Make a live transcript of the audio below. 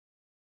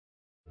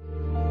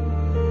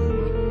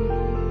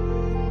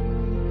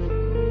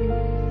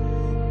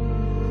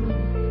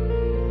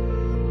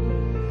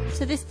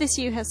So this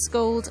ewe has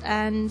scald,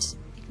 and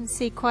you can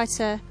see quite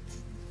a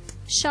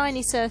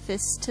shiny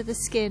surface to the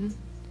skin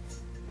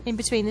in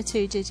between the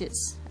two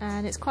digits,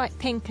 and it's quite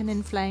pink and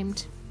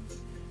inflamed.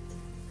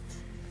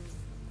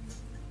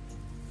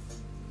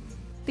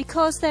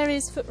 Because there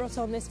is foot rot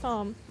on this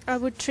farm, I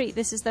would treat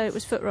this as though it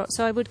was foot rot,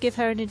 so I would give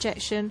her an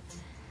injection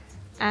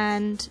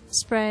and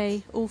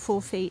spray all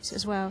 4 feet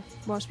as well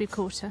whilst we've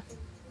caught her.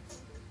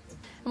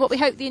 And what we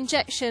hope the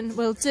injection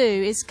will do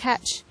is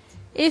catch,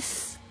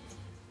 if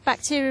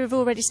bacteria have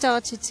already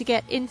started to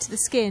get into the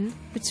skin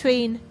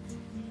between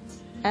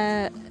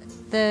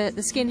the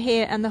skin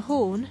here and the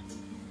horn,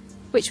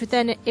 which would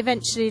then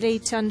eventually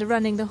lead to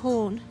underrunning the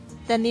horn,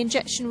 then the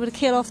injection will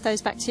kill off those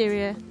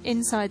bacteria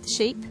inside the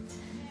sheep,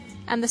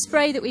 and the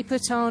spray that we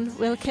put on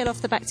will kill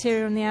off the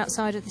bacteria on the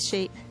outside of the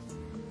sheep.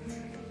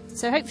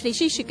 So hopefully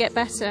she should get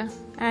better,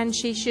 and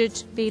she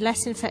should be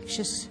less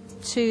infectious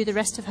to the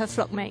rest of her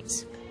flock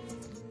mates.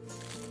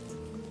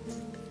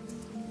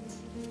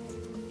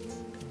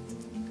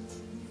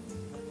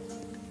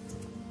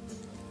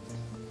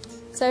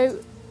 So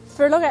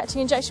for a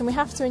long-acting injection we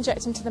have to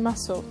inject into the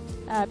muscle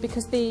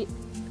because the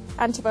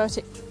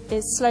antibiotic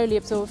is slowly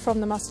absorbed from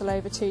the muscle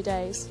over 2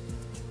 days.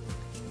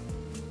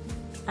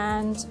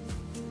 And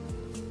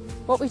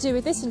what we do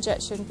with this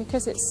injection,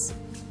 because it's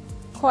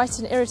quite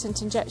an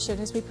irritant injection,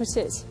 is we put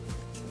it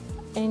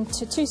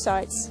into 2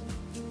 sites,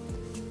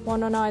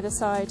 one on either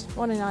side,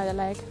 one in either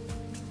leg.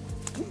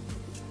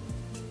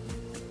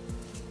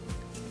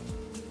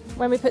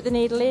 When we put the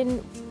needle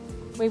in,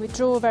 we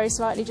withdraw very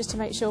slightly just to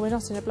make sure we're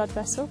not in a blood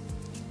vessel,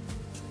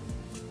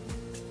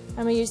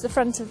 and we use the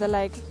front of the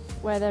leg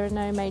where there are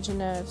no major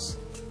nerves.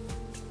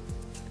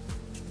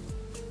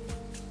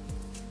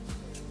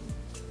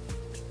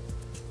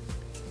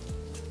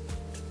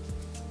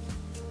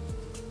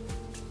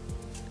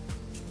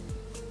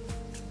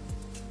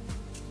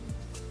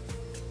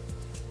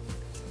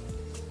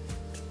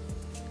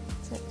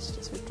 So let's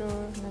just withdraw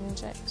and then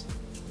inject.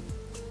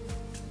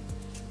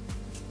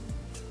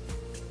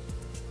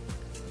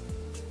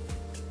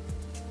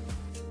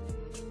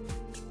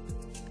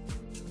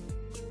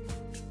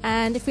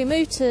 And if we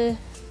move to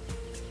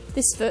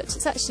this foot,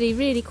 it's actually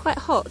really quite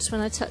hot when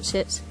I touch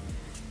it,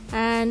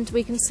 and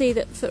we can see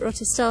that foot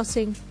rot is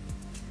starting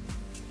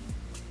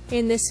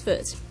in this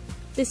foot.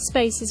 This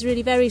space is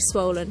really very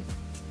swollen,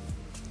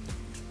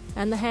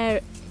 and the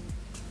hair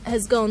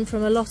has gone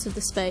from a lot of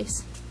the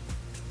space.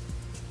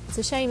 It's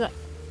a shame that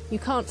you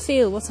can't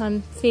feel what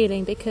I'm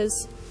feeling,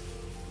 because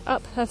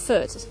up her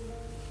foot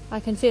I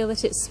can feel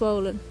that it's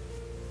swollen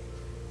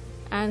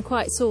and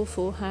quite sore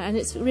for her, and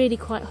it's really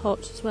quite hot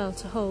as well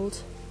to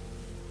hold.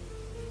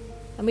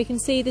 And we can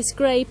see this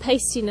grey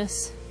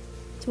pastiness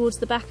towards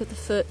the back of the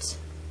foot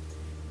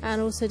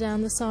and also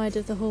down the side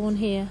of the horn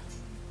here.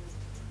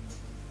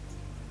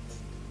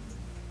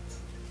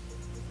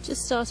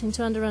 Just starting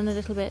to underrun a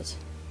little bit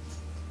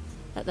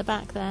at the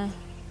back there,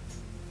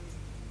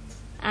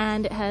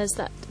 and it has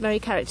that very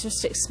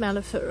characteristic smell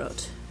of foot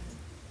rot.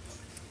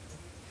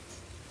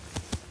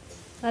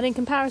 And in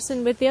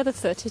comparison with the other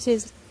foot, it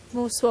is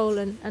more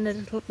swollen and a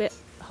little bit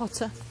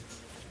hotter.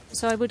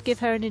 So I would give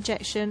her an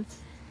injection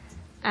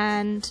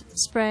and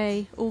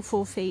spray all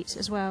 4 feet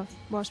as well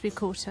whilst we've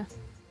caught her.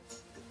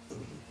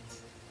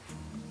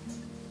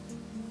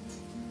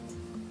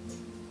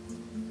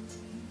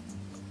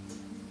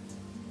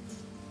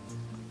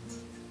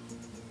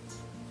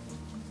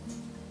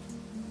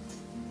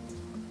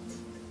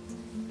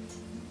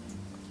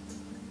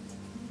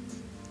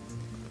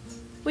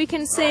 We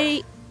can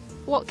see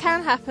what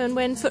can happen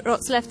when foot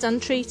rot's left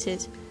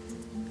untreated.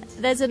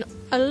 There's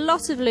a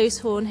lot of loose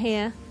horn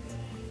here,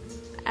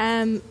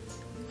 and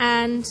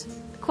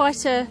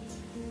quite a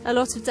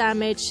lot of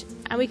damage,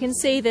 and we can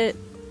see that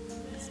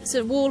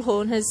sort of wall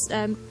horn has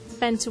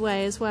bent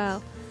away as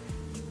well.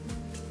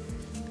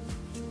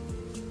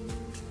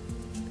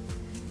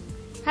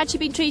 Had she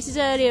been treated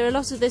earlier, a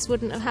lot of this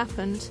wouldn't have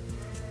happened,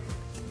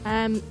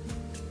 and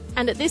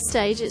at this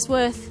stage it's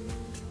worth,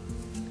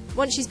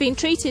 once she's been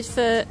treated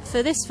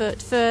for this foot,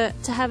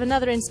 to have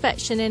another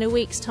inspection in a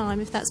week's time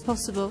if that's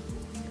possible,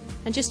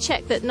 and just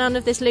check that none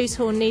of this loose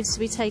horn needs to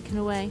be taken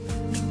away.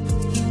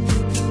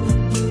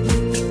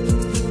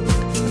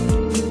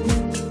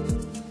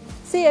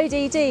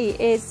 CODD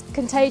is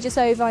contagious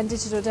ovine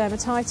digital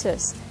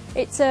dermatitis.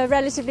 It's a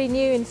relatively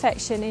new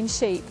infection in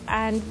sheep,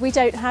 and we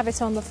don't have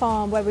it on the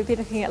farm where we'd be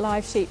looking at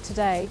live sheep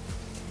today.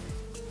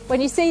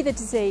 When you see the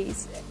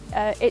disease,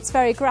 it's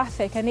very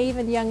graphic, and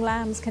even young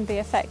lambs can be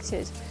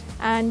affected,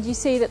 and you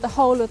see that the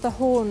whole of the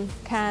horn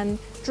can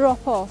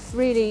drop off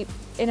really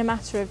in a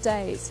matter of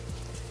days.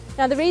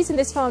 Now, the reason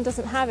this farm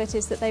doesn't have it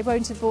is that they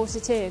won't have brought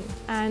it in,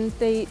 and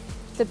the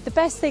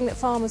best thing that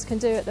farmers can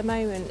do at the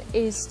moment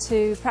is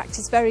to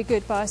practice very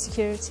good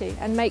biosecurity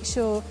and make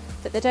sure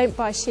that they don't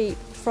buy sheep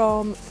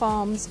from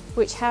farms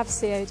which have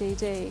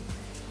CODD.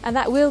 And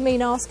that will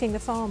mean asking the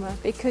farmer,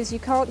 because you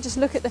can't just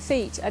look at the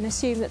feet and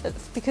assume that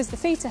because the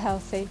feet are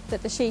healthy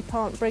that the sheep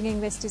aren't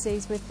bringing this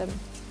disease with them.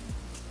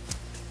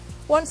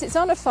 Once it's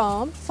on a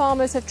farm,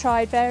 farmers have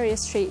tried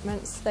various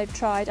treatments. They've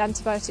tried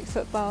antibiotic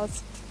foot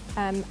baths,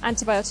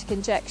 antibiotic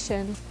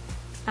injection,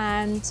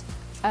 and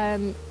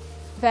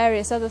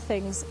various other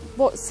things.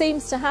 What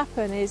seems to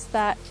happen is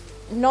that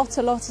not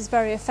a lot is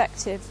very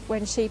effective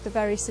when sheep are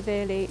very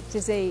severely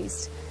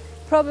diseased.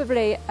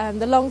 Probably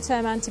the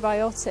long-term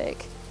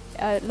antibiotic,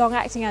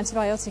 long-acting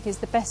antibiotic is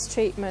the best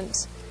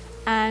treatment,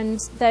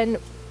 and then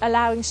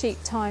allowing sheep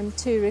time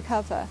to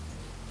recover.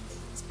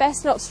 It's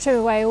best not to trim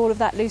away all of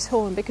that loose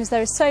horn, because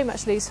there is so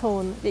much loose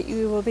horn that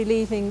you will be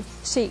leaving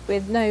sheep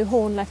with no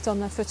horn left on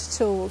their foot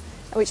at all,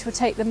 which will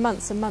take them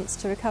months and months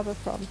to recover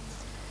from.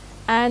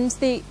 And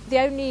the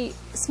only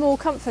small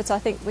comfort I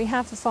think we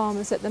have for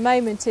farmers at the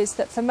moment is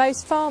that for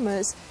most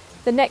farmers,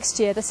 the next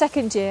year, the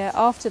second year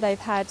after they've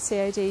had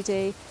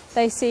CODD,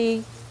 they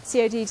see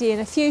CODD in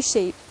a few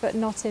sheep, but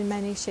not in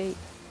many sheep.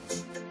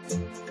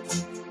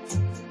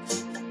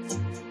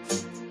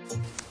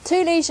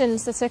 Two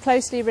lesions that are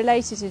closely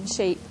related in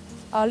sheep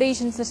are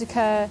lesions that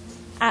occur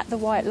at the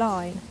white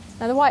line.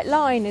 Now, the white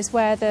line is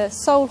where the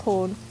sole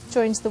horn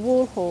joins the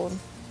wall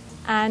horn,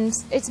 and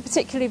it's a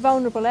particularly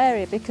vulnerable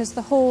area because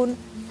the horn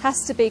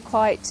has to be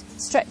quite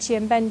stretchy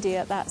and bendy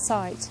at that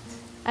site.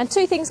 And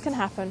two things can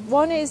happen.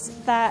 One is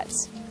that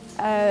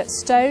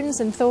stones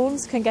and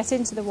thorns can get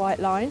into the white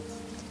line,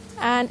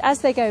 and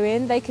as they go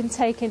in, they can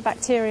take in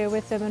bacteria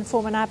with them and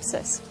form an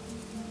abscess.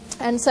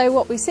 And so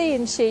what we see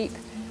in sheep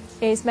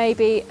is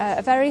maybe a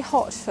very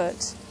hot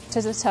foot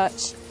to the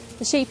touch.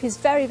 The sheep is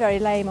very, very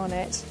lame on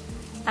it,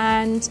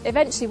 and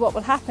eventually what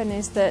will happen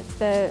is that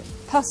the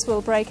pus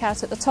will break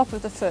out at the top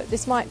of the foot.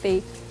 This might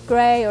be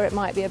grey, or it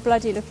might be a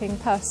bloody looking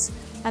pus,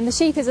 and the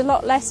sheep is a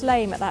lot less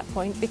lame at that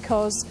point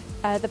because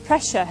the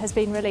pressure has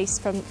been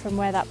released from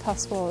where that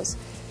pus was.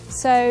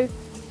 So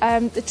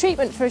the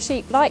treatment for a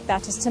sheep like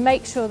that is to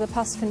make sure the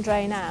pus can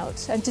drain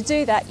out, and to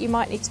do that you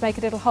might need to make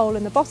a little hole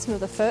in the bottom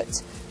of the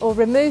foot, or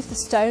remove the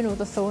stone or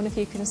the thorn if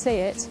you can see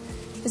it.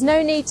 There's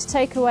no need to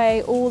take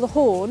away all the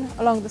horn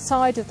along the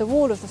side of the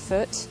wall of the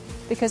foot,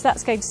 because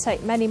that's going to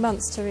take many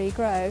months to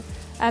regrow,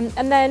 and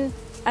then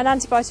an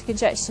antibiotic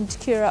injection to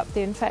cure up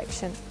the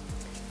infection.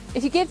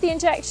 If you give the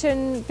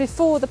injection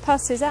before the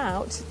pus is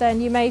out,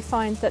 then you may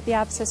find that the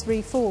abscess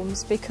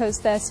reforms, because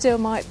there still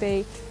might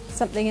be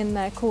something in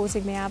there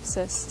causing the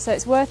abscess. So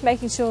it's worth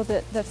making sure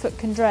that the foot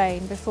can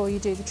drain before you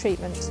do the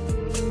treatment.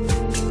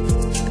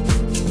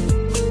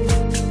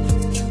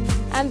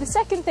 And the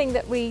second thing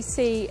that we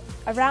see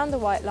around the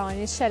white line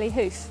is Shelly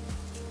Hoof.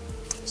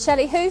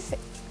 Shelly Hoof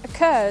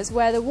occurs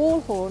where the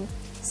wall horn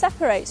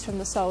separates from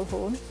the sole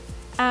horn,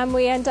 and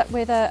we end up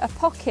with a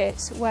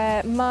pocket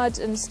where mud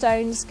and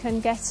stones can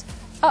get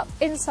up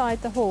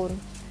inside the horn.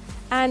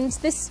 And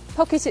this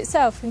pocket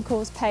itself can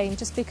cause pain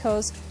just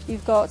because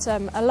you've got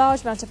a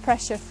large amount of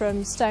pressure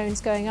from stones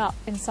going up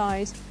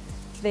inside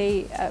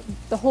the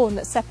horn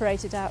that's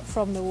separated out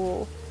from the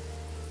wall.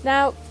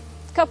 Now,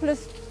 a couple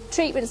of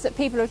treatments that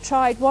people have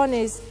tried. One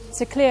is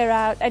to clear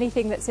out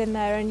anything that's in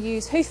there and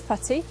use hoof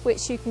putty,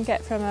 which you can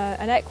get from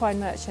an equine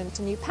merchant,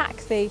 and you pack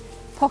the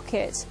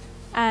pocket,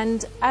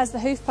 and as the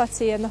hoof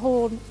putty and the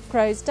horn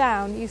grows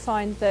down, you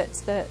find that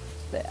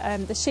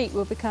the sheep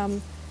will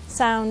become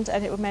sound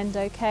and it will mend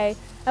okay.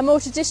 A more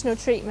traditional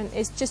treatment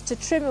is just to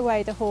trim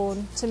away the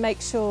horn to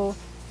make sure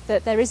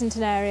that there isn't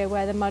an area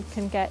where the mud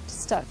can get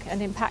stuck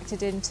and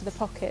impacted into the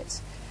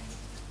pocket.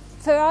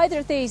 For either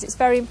of these, it's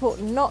very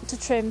important not to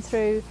trim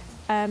through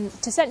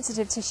to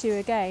sensitive tissue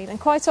again, and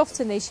quite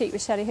often these sheep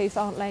with Shelly Hoof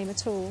aren't lame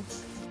at all.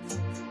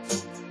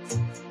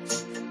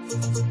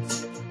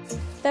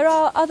 There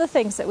are other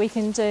things that we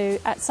can do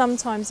at some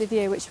times of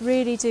year which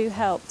really do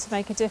help to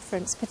make a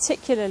difference,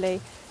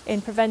 particularly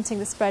in preventing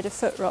the spread of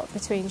foot rot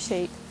between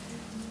sheep.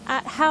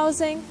 At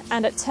housing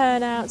and at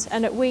turnout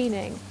and at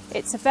weaning,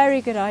 it's a very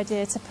good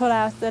idea to pull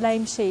out the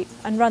lame sheep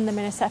and run them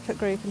in a separate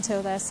group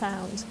until they're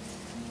sound.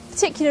 The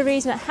particular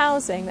reason at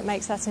housing that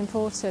makes that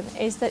important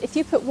is that if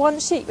you put one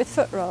sheep with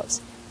foot rot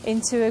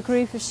into a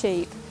group of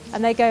sheep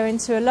and they go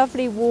into a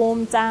lovely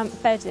warm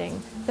damp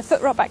bedding, the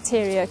foot rot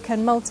bacteria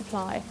can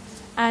multiply,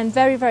 and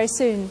very, very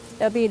soon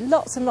there'll be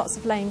lots and lots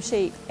of lame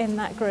sheep in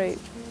that group.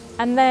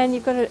 And then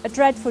you've got a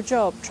dreadful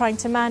job trying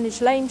to manage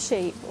lame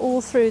sheep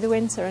all through the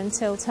winter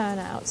until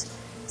turnout.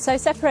 So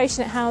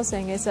separation at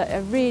housing is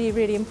a really,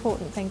 really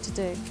important thing to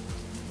do.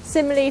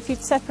 Similarly, if you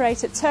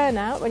separate at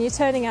turnout, when you're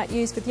turning out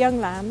ewes with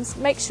young lambs,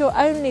 make sure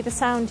only the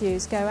sound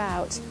ewes go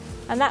out,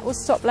 and that will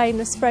stop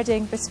lameness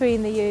spreading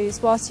between the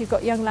ewes whilst you've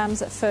got young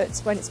lambs at foot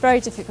when it's very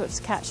difficult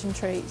to catch and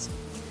treat.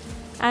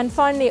 And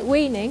finally at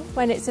weaning,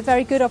 when it's a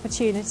very good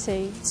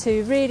opportunity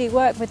to really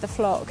work with the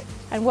flock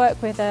and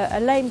work with a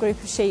lame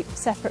group of sheep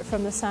separate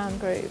from the sound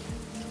group.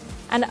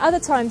 And at other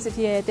times of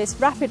year, this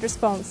rapid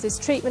response, this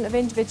treatment of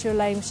individual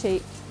lame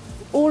sheep,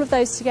 all of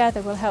those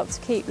together will help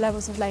to keep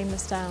levels of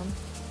lameness down.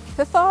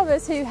 For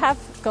farmers who have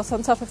got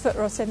on top of foot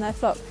rot in their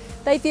flock,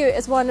 they view it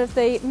as one of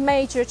the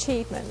major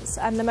achievements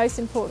and the most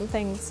important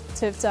things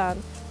to have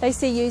done. They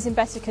see ewes in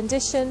better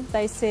condition,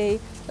 they see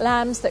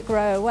lambs that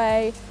grow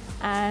away,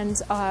 and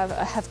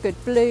have good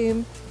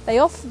bloom. They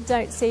often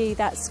don't see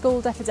that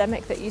scald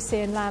epidemic that you see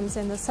in lambs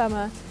in the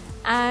summer,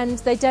 and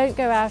they don't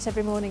go out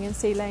every morning and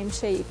see lame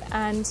sheep.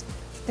 And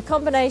the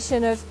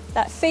combination of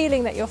that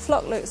feeling that your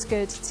flock looks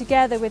good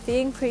together with the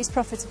increased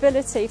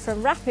profitability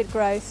from rapid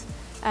growth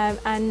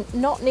and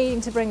not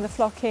needing to bring the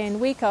flock in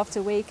week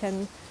after week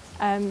and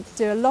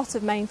do a lot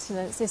of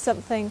maintenance is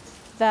something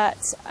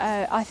that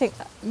I think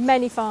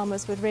many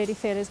farmers would really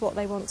feel is what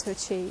they want to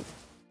achieve.